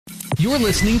You're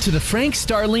listening to the Frank,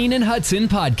 Starlene, and Hudson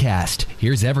podcast.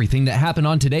 Here's everything that happened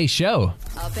on today's show.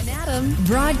 Up and at 'em,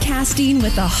 broadcasting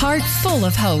with a heart full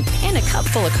of hope and a cup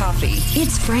full of coffee.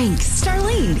 It's Frank,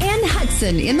 Starlene, and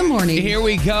Hudson in the morning. Here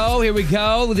we go.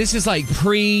 This is like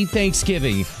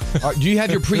pre-Thanksgiving. Do you have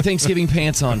your pre-Thanksgiving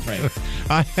pants on, Frank?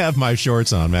 I have my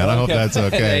shorts on, man. I hope that's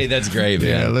okay. Hey, that's great, man.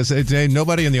 Yeah, listen, today,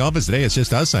 nobody in the office today. It's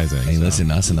just us, I think. Hey, listen,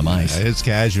 us and the mice. It's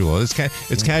casual.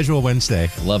 It's casual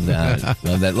Wednesday. Love that.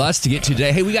 Love that. Lots to get to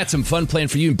today. Hey, we got some fun planned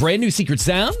for you. Brand new Secret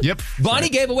Sound. Yep. Bonnie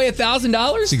gave away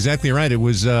 $1,000. That's exactly right. It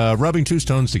was rubbing two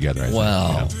stones together, I think.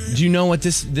 Wow. Yeah. Do you know what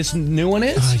this new one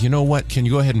is? You know what? Can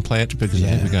you go ahead and play it? Because I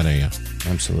think we got a...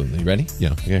 Absolutely. You ready?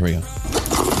 Yeah. Okay, here we go.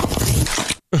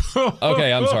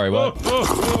 Okay, I'm sorry. What?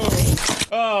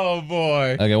 Oh,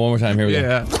 boy. Okay, one more time. Here we go.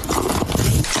 Yeah.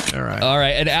 All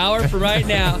right, an hour from right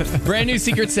now. Brand new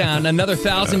Secret Sound. Another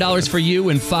 $1,000 for you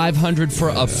and $500 for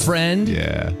a friend.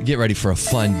 Yeah. Get ready for a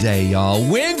fun day, y'all.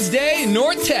 Wednesday in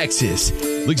North Texas.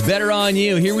 Looks better on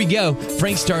you. Here we go.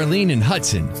 Frank, Starlene, and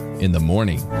Hudson in the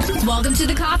morning. Welcome to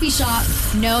the coffee shop,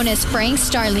 known as Frank,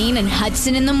 Starlene, and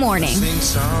Hudson in the morning. Sing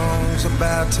songs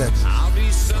about Texas. I'll be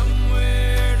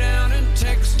somewhere down in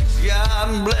Texas.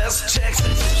 God bless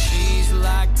Texas. She's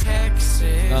like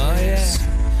Texas. Oh, yeah.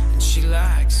 She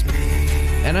likes me.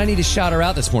 And I need to shout her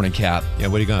out this morning, Cap. Yeah,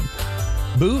 what do you got?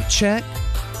 Boot check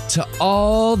to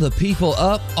all the people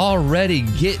up already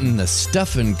getting the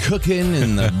stuffing cooking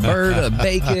and the bird of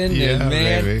bacon. Yeah, and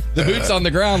man, baby. the boots on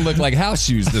the ground look like house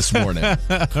shoes this morning.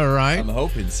 All right. I'm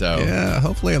hoping so. Yeah,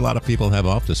 hopefully a lot of people have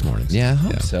off this morning. Yeah, I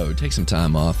hope so. Take some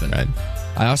time off. And Right.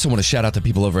 I also want to shout out to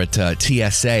people over at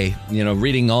TSA,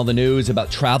 reading all the news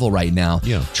about travel right now.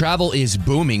 Yeah. Travel is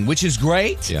booming, which is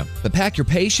great. Yeah. But pack your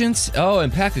patience. Oh,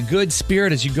 and pack a good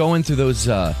spirit as you go in through those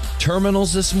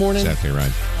terminals this morning. Exactly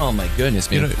right. Oh, my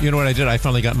goodness, man. You know what I did? I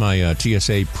finally got my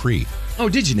TSA pre. Oh,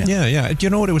 did you now? Yeah. You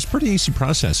know what? It was a pretty easy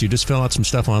process. You just fill out some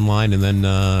stuff online, and then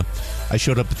I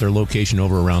showed up at their location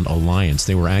over around Alliance.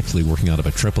 They were actually working out of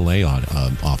a AAA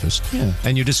office. Yeah.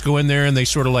 And you just go in there, and they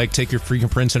sort of like take your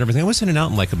fingerprints and everything. I was in and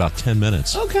out in like about 10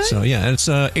 minutes. Okay. So, yeah, and it's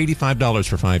 $85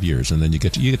 for 5 years, and then you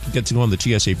get to go on the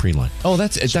TSA pre-line. Oh,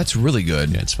 that's really good.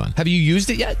 Yeah, it's fun. Have you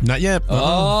used it yet? Not yet.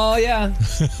 Oh, yeah.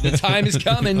 The time is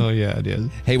coming. Oh, yeah, it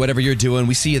is. Hey, whatever you're doing,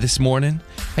 we see you this morning.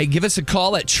 Hey, give us a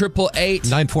call at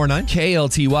 888-949 KLTY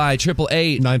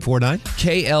 888-949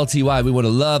 KLTY. We want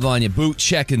to love on you. Boot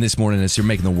checking this morning as you're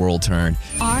making the world turn.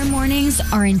 Our mornings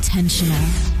are intentional,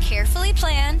 carefully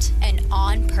planned, and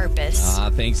on purpose.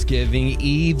 Thanksgiving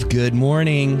Eve. Good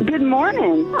morning. Good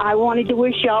morning. I wanted to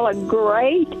wish y'all a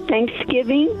great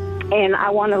Thanksgiving, and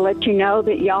I want to let you know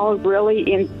that y'all really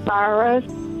inspire us,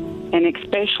 and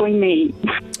especially me.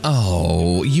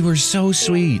 Oh, you were so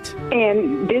sweet.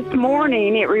 And this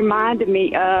morning, it reminded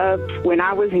me of when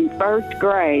I was in first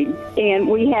grade, and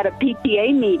we had a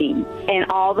PTA meeting, and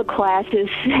all the classes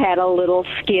had a little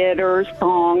skit or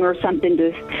song or something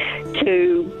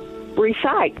to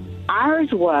recite.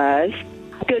 Ours was,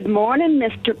 "Good morning,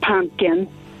 Mr. Pumpkin.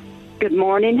 Good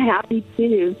morning, how do you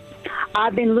do?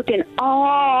 I've been looking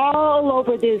all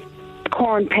over this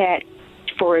corn patch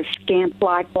for a scamp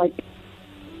like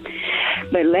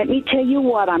but let me tell you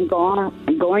what I'm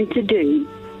going to do.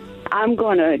 I'm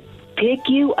going to pick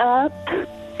you up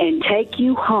and take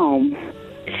you home,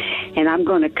 and I'm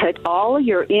going to cut all of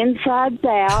your insides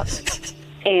out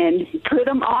and put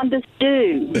them on the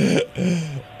stew.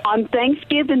 On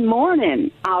Thanksgiving morning,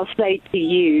 I'll say to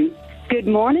you, good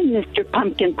morning, Mr.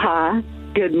 Pumpkin Pie.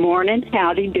 Good morning,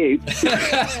 howdy do."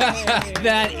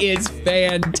 That is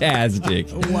fantastic.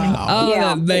 Wow. Oh,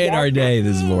 Yeah. that made our day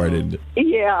this morning.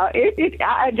 Yeah,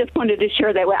 I just wanted to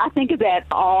share that. I think of that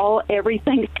every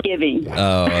Thanksgiving.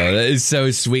 Oh, that is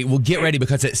so sweet. Well, get ready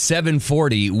because at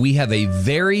 7:40, we have a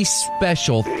very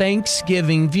special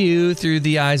Thanksgiving view through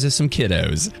the eyes of some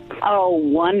kiddos. Oh,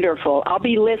 wonderful. I'll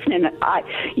be listening.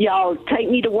 Y'all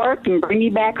take me to work and bring me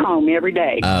back home every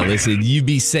day. Listen, you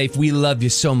be safe. We love you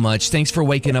so much. Thanks for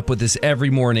waking up with us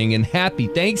every morning, and happy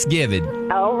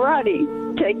Thanksgiving. All righty.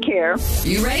 Take care.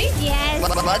 You ready? Yes.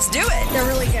 Let's do it. They're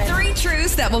really good. 3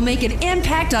 truths that will make an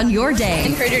impact on your day.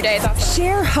 Improve your day. It's awesome.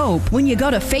 Share hope when you go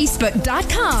to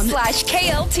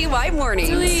Facebook.com/KLTY Mornings.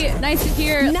 It's really nice to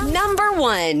hear. Number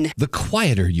 1. The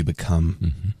quieter you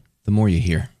become, the more you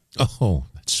hear. Oh,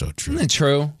 that's so true. Isn't that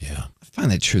true? Yeah. I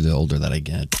find that true the older that I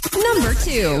get. Number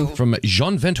 2. From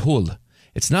Jean Venthoul,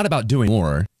 it's not about doing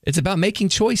more. It's about making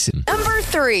choices. Number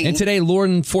 3. And today,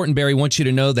 Lauren Fortenberry wants you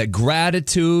to know that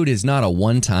gratitude is not a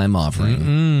one-time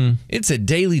offering. It's a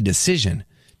daily decision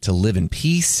to live in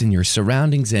peace in your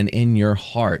surroundings and in your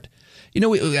heart.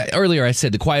 Earlier I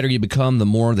said the quieter you become, the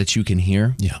more that you can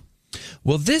hear. Yeah.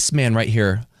 Well, this man right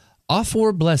here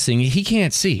Offor Blessing, he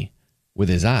can't see with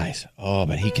his eyes. Oh,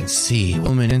 but he can see.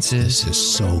 This is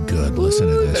so good. Listen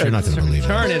to this. You're not going to believe it.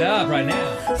 Turn it up right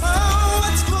now.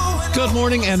 Good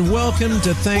morning and welcome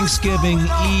to Thanksgiving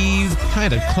Eve.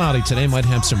 Kind of cloudy today. Might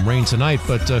have some rain tonight,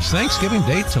 but Thanksgiving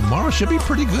Day tomorrow should be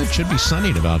pretty good. Should be sunny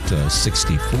at about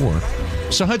 64.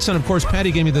 So Hudson, of course, Patty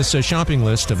gave me this shopping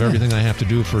list of everything I have to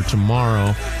do for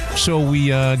tomorrow. So we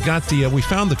we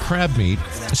found the crab meat.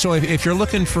 So if you're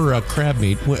looking for crab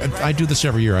meat, I do this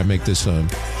every year. I make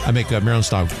Maryland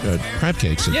style crab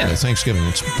cakes at Thanksgiving.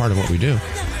 It's part of what we do.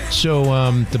 So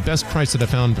the best price that I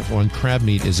found on crab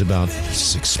meat is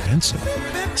it's expensive.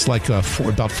 It's like about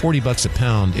 $40 a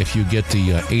pound if you get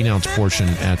the 8-ounce portion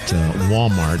at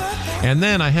Walmart. And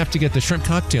then I have to get the shrimp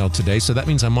cocktail today, so that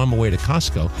means I'm on my way to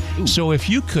Costco. Ooh. So if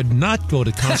you could not go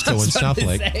to Costco in South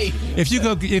Lake,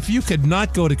 if you could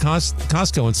not go to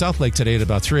Costco in South Lake today at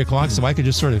about 3:00, so I could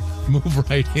just sort of move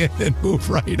right in and move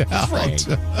right out.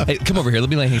 Hey, come over here. Let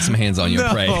me lay some hands on you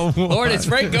and pray. Lord, as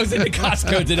Frank goes into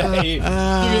Costco today, give me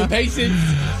the patience.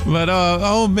 But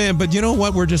oh man, but you know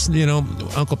what? We're just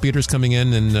Uncle Peter's coming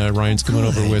in and Ryan's coming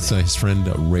over with his friend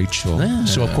Rachel. Yeah.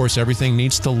 So of course everything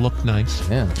needs to look nice.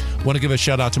 Yeah. Want to give a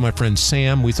shout out to my friend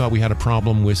Sam. We thought we had a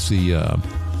problem with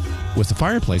the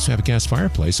fireplace. We have a gas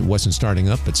fireplace. It wasn't starting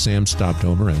up, but Sam stopped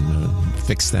over and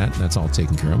fixed that. That's all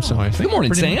taken care of. So good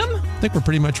morning, Sam. I think we're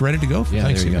pretty much ready to go.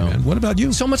 Yeah, there you go. Man. What about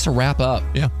you? So much to wrap up.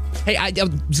 Yeah. Hey, I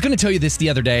was going to tell you this the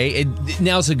other day.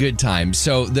 Now's a good time.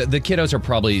 So the kiddos are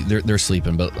probably they're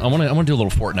sleeping, but I want to do a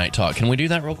little Fortnite talk. Can we do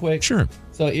that real quick? Sure.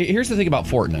 So here's the thing about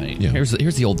Fortnite. Yeah. Here's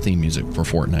the old theme music for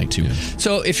Fortnite too. Yeah.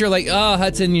 So if you're like,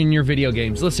 Hudson, in your video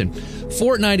games, listen.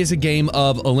 Fortnite is a game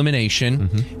of elimination,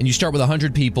 and you start with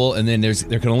 100 people, and then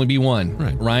there can only be one.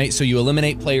 Right. So you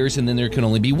eliminate players, and then there can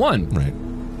only be one. Right.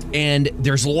 And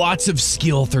there's lots of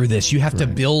skill through this. You have to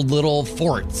build little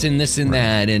forts and this and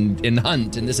that, and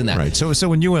hunt and this and that. Right. So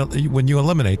when you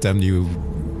eliminate them,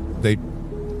 they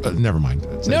never mind.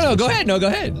 No, go ahead. No, go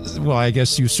ahead. Well, I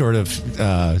guess you sort of.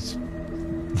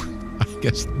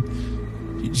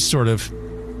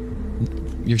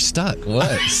 You're stuck.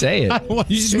 What? Say it.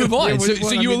 You just move on. So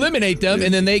you eliminate them,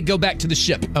 and then they go back to the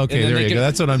ship. Okay, there you go.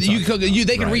 That's what I'm talking about.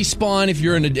 They can respawn if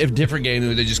you're in a different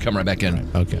game. They just come right back in.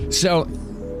 Right. Okay. So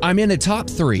I'm in the top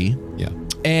 3. Yeah.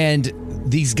 And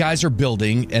these guys are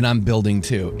building, and I'm building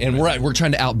too. And we're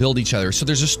trying to outbuild each other. So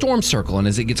there's a storm circle, and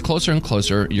as it gets closer and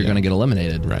closer, you're going to get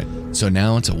eliminated. Right. So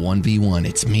now it's a 1v1.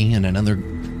 It's me and another...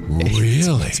 Really?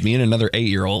 It's me and another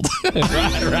 8-year-old.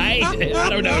 Right? I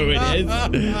don't know who it is.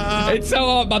 And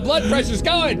so my blood pressure's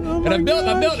going. And I'm built,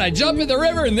 and I jump in the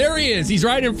river, and there he is. He's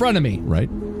right in front of me. Right.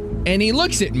 And he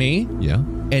looks at me. Yeah.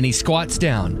 And he squats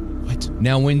down. What?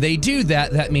 Now, when they do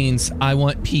that, that means I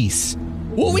want peace.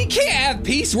 Well, we can't have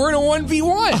peace. We're in a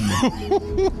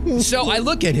 1v1. So I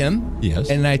look at him. Yes.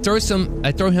 And I throw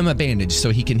him a bandage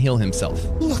so he can heal himself.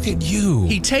 Look at you.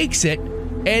 He takes it,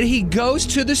 and he goes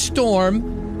to the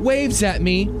storm, waves at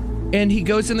me, and he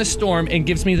goes in the storm and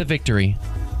gives me the victory.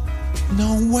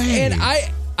 No way. And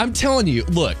I'm telling you,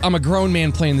 look, I'm a grown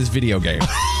man playing this video game.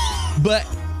 But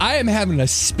I am having a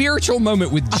spiritual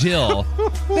moment with Jill.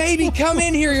 Baby, come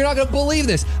in here. You're not going to believe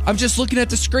this. I'm just looking at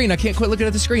the screen. I can't quit looking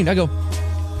at the screen. I go,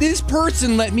 this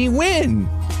person let me win.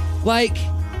 Like,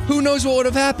 who knows what would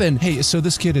have happened? Hey, so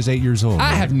this kid is 8 years old.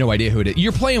 I have no idea who it is.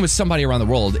 You're playing with somebody around the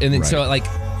world. And then so, like...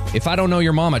 If I don't know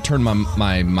your mom, I turn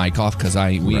my mic off because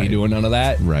we ain't doing none of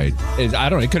that. Right. I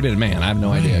don't know. It could have been a man. I have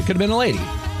no idea. It could have been a lady.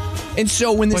 And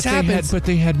so when this happens... But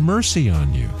they had mercy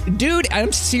on you. Dude,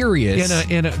 I'm serious.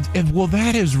 And well,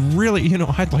 that is really...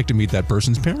 I'd like to meet that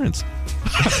person's parents.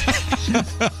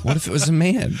 What if it was a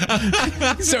man?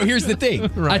 So here's the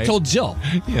thing. Right. I told Jill,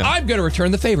 I'm going to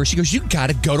return the favor. She goes, you got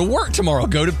to go to work tomorrow.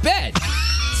 Go to bed.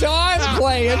 So I'm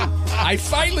playing. I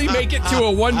finally make it to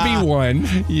a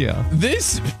 1v1. Yeah.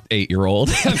 This 8-year-old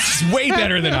is way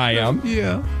better than I am.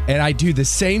 Yeah. And I do the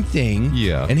same thing.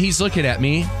 Yeah. And he's looking at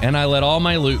me, and I let all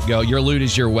my loot go. Your loot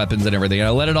is your weapons and everything. And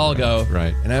I let it all go.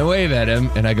 Right. And I wave at him,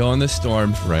 and I go in the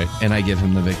storm. Right. And I give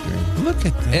him the victory. Look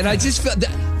at that. And I just felt that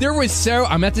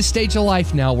I'm at the stage of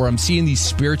life now where I'm seeing these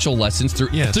spiritual lessons through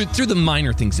the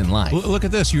minor things in life. Look at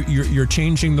this. You're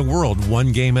changing the world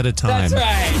one game at a time. That's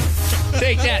right.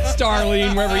 Take that,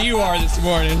 Starlene, wherever you are this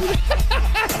morning.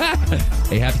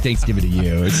 Hey, happy Thanksgiving to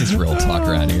you. It's just real talk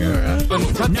around here.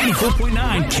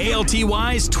 94.9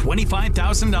 KLTY's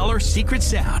 $25,000 secret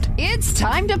sound. It's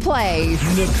time to play.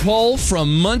 Nicole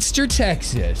from Munster,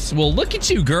 Texas. Well, look at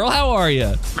you, girl. How are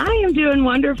you? I am doing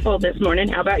wonderful this morning.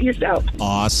 How about yourself?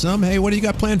 Awesome. Hey, what do you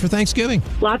got planned for Thanksgiving?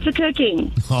 Lots of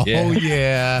cooking. Oh, Yeah.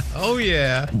 yeah. Oh,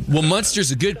 yeah. Well,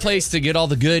 Munster's a good place to get all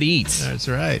the good eats. That's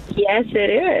right. Yes, it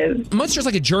is. Munster's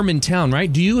like a German town, right?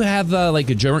 Do you have like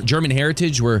a German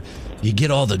heritage where you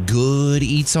get all the good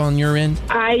eats on your end?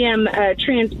 I am a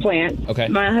transplant. Okay.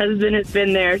 My husband has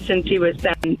been there since he was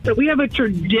 7. So we have a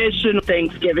traditional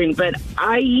Thanksgiving, but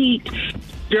I eat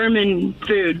German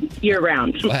food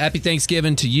year-round. Well, happy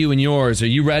Thanksgiving to you and yours. Are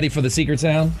you ready for the secret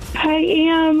sound? I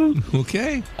am.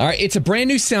 Okay. All right, it's a brand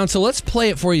new sound, so let's play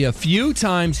it for you a few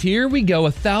times. Here we go.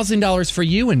 $1,000 for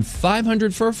you and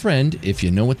 $500 for a friend if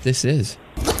you know what this is.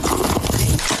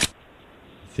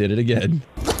 Hit it again.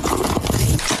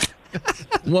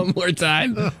 One more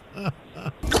time.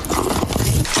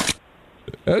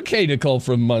 Okay, Nicole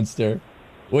from Munster.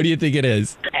 What do you think it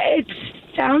is? It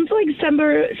sounds like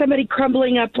somebody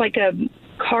crumbling up like a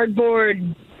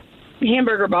cardboard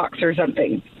hamburger box or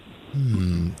something.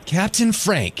 Captain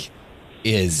Frank.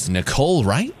 Is Nicole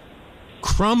right?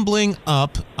 Crumbling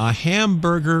up a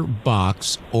hamburger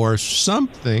box or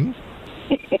something.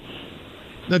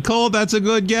 Nicole, that's a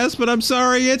good guess, but I'm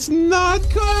sorry, it's not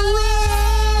correct.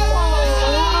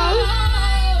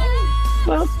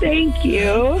 Well, thank you.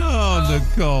 Oh,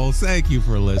 Nicole, thank you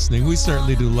for listening. We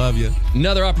certainly do love you.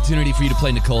 Another opportunity for you to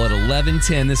play Nicole at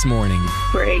 11:10 this morning.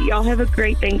 Great. Y'all have a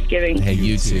great Thanksgiving. Hey,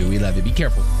 you too. We love you. Be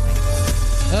careful.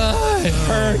 It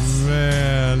hurts.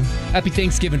 Man. Happy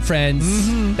Thanksgiving, friends.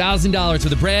 $1,000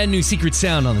 with a brand new secret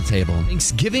sound on the table.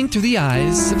 Thanksgiving through the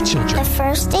eyes of children. The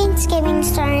first Thanksgiving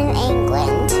started in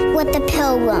England with the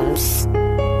Pilgrims.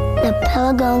 The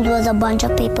Pilgrims was a bunch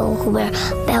of people who wear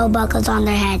bell buckles on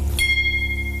their head.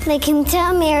 They came to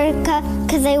America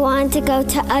because they wanted to go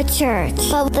to a church,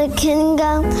 but the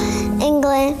kingdom,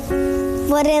 England,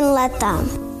 wouldn't let them.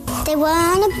 They went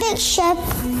on a big ship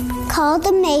called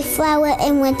the Mayflower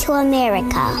and went to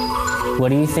America. What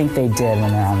do you think they did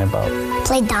when they're on their boat?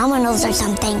 Play dominoes or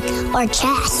something, or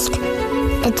chess.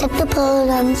 It took the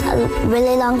Pilgrims a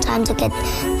really long time to get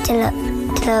to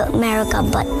America,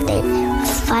 but they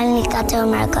finally got to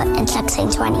America in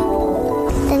 1620.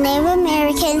 The Native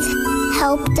Americans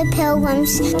helped the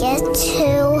Pilgrims get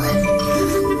to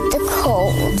the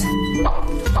cold.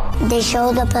 They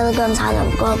showed the Pilgrims how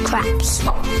to grow crops,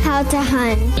 how to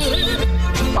hunt,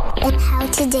 and how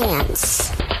to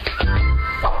dance.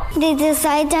 They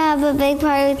decided to have a big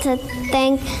party to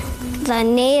thank the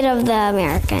Native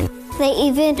American. They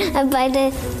even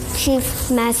invited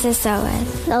Chief Massasoit,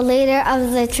 the leader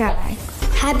of the tribe.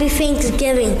 Happy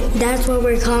Thanksgiving, that's what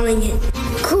we're calling it.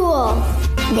 Cool.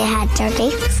 They had turkey,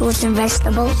 fruits and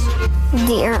vegetables,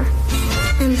 deer,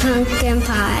 and pumpkin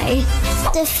pie.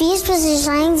 The feast was a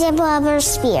shining example of our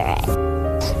spirit.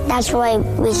 That's why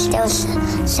we still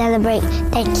celebrate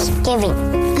Thanksgiving.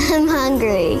 I'm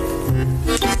hungry.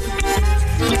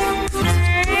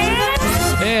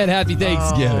 And happy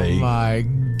Thanksgiving. Oh, my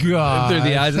God. Through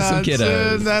the eyes of some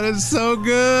kiddos. That is so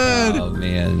good. Oh,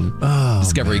 man.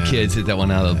 Discovery Kids hit that one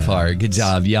out of the park. Good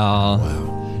job, y'all.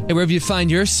 Wow. Hey, wherever you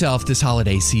find yourself this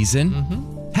holiday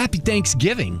season, happy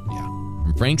Thanksgiving. Yeah.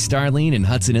 From Frank, Starlene, and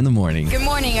Hudson in the morning. Good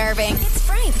morning, Irving. It's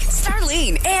Frank,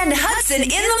 Starlene, and Hudson in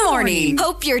the morning.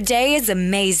 Hope your day is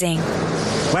amazing.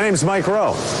 My name's Mike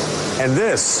Rowe, and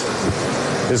this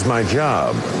is my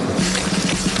job.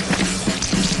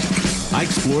 I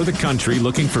explore the country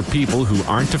looking for people who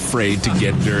aren't afraid to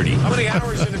get dirty. How many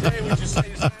hours in a day would you say?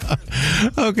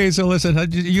 Okay, so listen,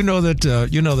 you know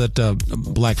that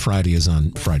Black Friday is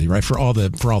on Friday, right? For all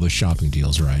the shopping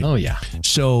deals, right? Oh yeah.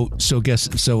 So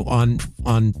on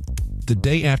the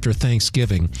day after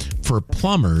Thanksgiving, for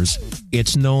plumbers,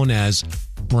 it's known as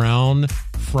Brown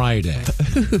Friday.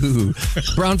 Ooh,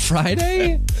 Brown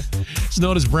Friday? It's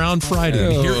known as Brown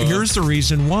Friday. And here's the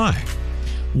reason why.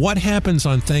 What happens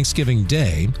on Thanksgiving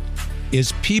Day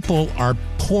is people are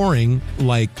pouring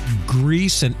like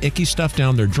grease and icky stuff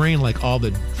down their drain, like all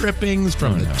the drippings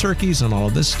from the turkeys and all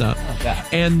of this stuff.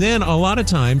 And then a lot of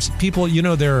times people,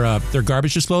 their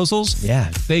garbage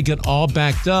disposals, they get all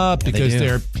backed up because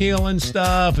they're peeling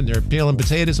stuff and they're peeling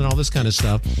potatoes and all this kind of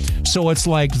stuff. So it's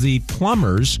like the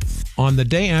plumbers on the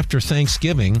day after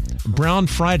Thanksgiving, Brown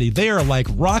Friday, they are like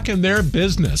rocking their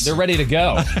business. They're ready to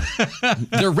go.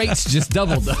 Their rates just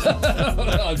doubled.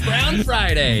 Brown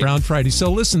Friday. Brown Friday.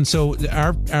 So listen, our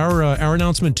our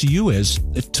announcement to you is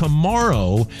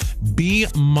tomorrow. Be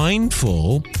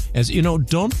mindful, as you know.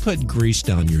 Don't put grease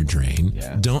down your drain.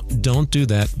 Yeah. Don't do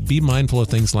that. Be mindful of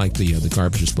things like the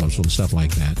garbage disposal and stuff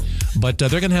like that. But they're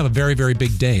going to have a very, very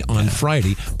big day on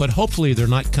Friday. But hopefully they're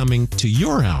not coming to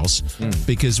your house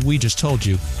because we just told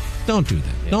you. Don't do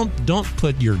that. Yeah. Don't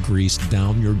put your grease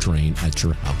down your drain at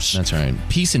your house. That's right.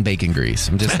 Peace and bacon grease.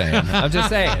 I'm just saying.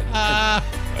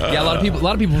 Yeah, a lot of people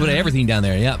put everything down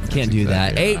there. Yep, can't do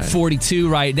that.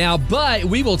 8:42 right now, but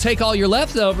we will take all your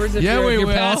leftovers if you're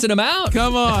passing them out.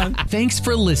 Come on. Thanks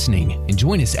for listening, and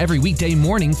join us every weekday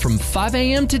morning from 5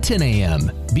 a.m. to 10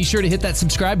 a.m. Be sure to hit that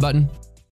subscribe button.